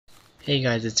Hey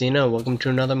guys, it's Zeno. Welcome to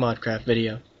another Modcraft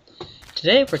video.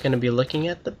 Today we're going to be looking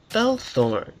at the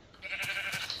Bellthorn.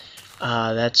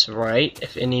 That's right.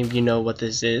 If any of you know what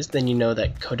this is, then you know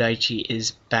that Kodaichi is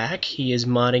back. He is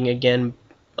modding again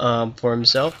for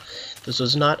himself. This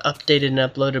was not updated and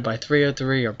uploaded by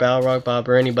 303 or Balrog Bob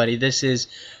or anybody. This is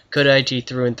Kodaichi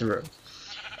through and through.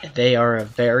 And they are a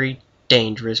very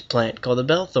dangerous plant called the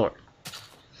Bellthorn.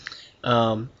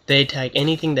 They attack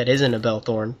anything that isn't a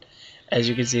Bellthorn. As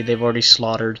you can see, they've already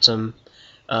slaughtered some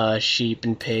sheep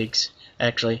and pigs.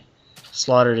 Actually,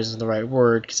 slaughtered isn't the right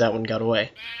word because that one got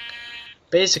away.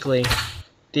 Basically,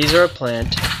 these are a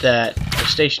plant that are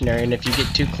stationary, and if you get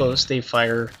too close, they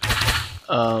fire.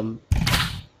 I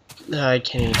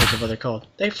can't even think of what they're called.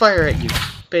 They fire at you.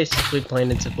 Basically,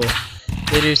 plain and simple.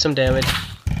 They do some damage.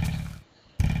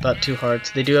 About 2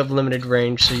 hearts. They do have limited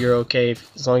range, so you're okay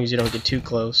as long as you don't get too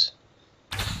close.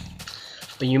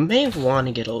 But you may want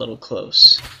to get a little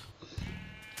close,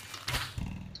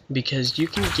 because you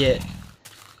can get,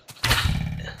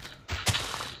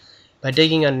 by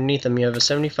digging underneath them, you have a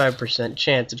 75%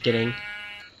 chance of getting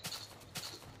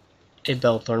a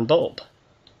Bellthorn bulb.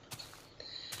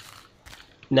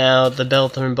 Now, the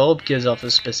Bellthorn bulb gives off a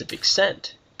specific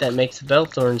scent that makes the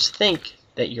Bellthorns think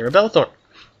that you're a Bellthorn,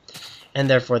 and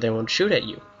therefore they won't shoot at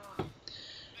you.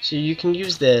 So you can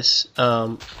use this,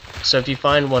 so if you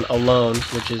find one alone,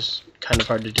 which is kind of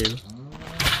hard to do.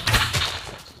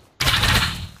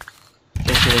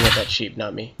 They're shooting at that sheep,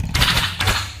 not me.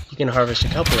 You can harvest a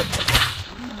couple of them.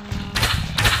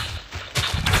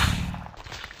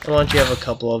 And once you have a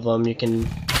couple of them, you can,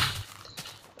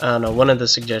 I don't know, one of the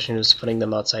suggestions is putting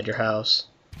them outside your house.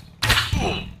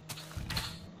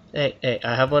 Hey,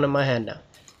 I have one in my hand now.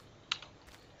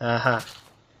 Aha.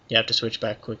 You have to switch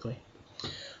back quickly.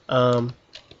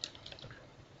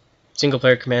 Single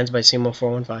player commands by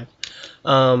Simo415.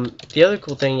 The other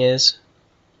cool thing is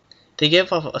they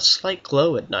give off a slight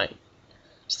glow at night,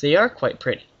 so they are quite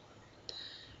pretty,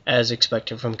 as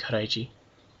expected from Kodaichi,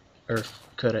 or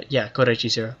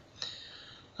KodaichiZero.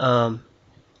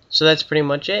 So that's pretty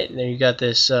much it. Then you got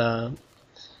this, I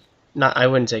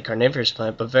wouldn't say carnivorous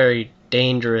plant, but very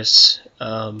dangerous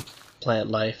plant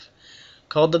life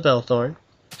called the Bellthorn.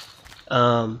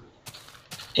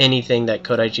 Anything that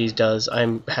Kodaichi does,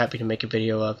 I'm happy to make a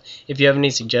video of. If you have any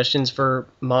suggestions for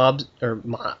mobs, or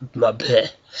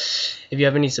if you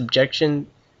have any suggestion,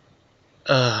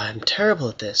 I'm terrible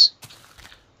at this.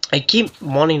 I keep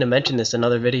wanting to mention this in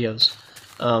other videos.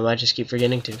 I just keep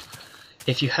forgetting to.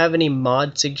 If you have any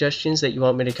mod suggestions that you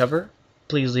want me to cover,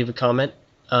 please leave a comment.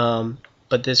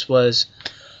 But this was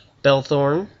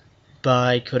Bellthorn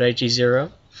by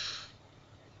KodaichiZero.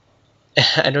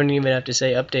 I don't even have to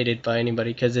say updated by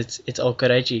anybody because it's all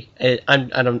Kodaichi.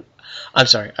 I'm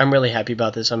sorry. I'm really happy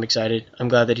about this. I'm excited. I'm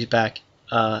glad that he's back.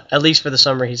 At least for the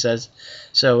summer, he says.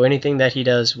 So anything that he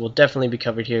does will definitely be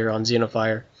covered here on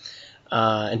Xenofire.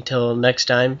 Until next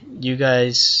time, you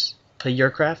guys play your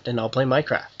craft and I'll play my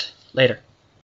craft. Later.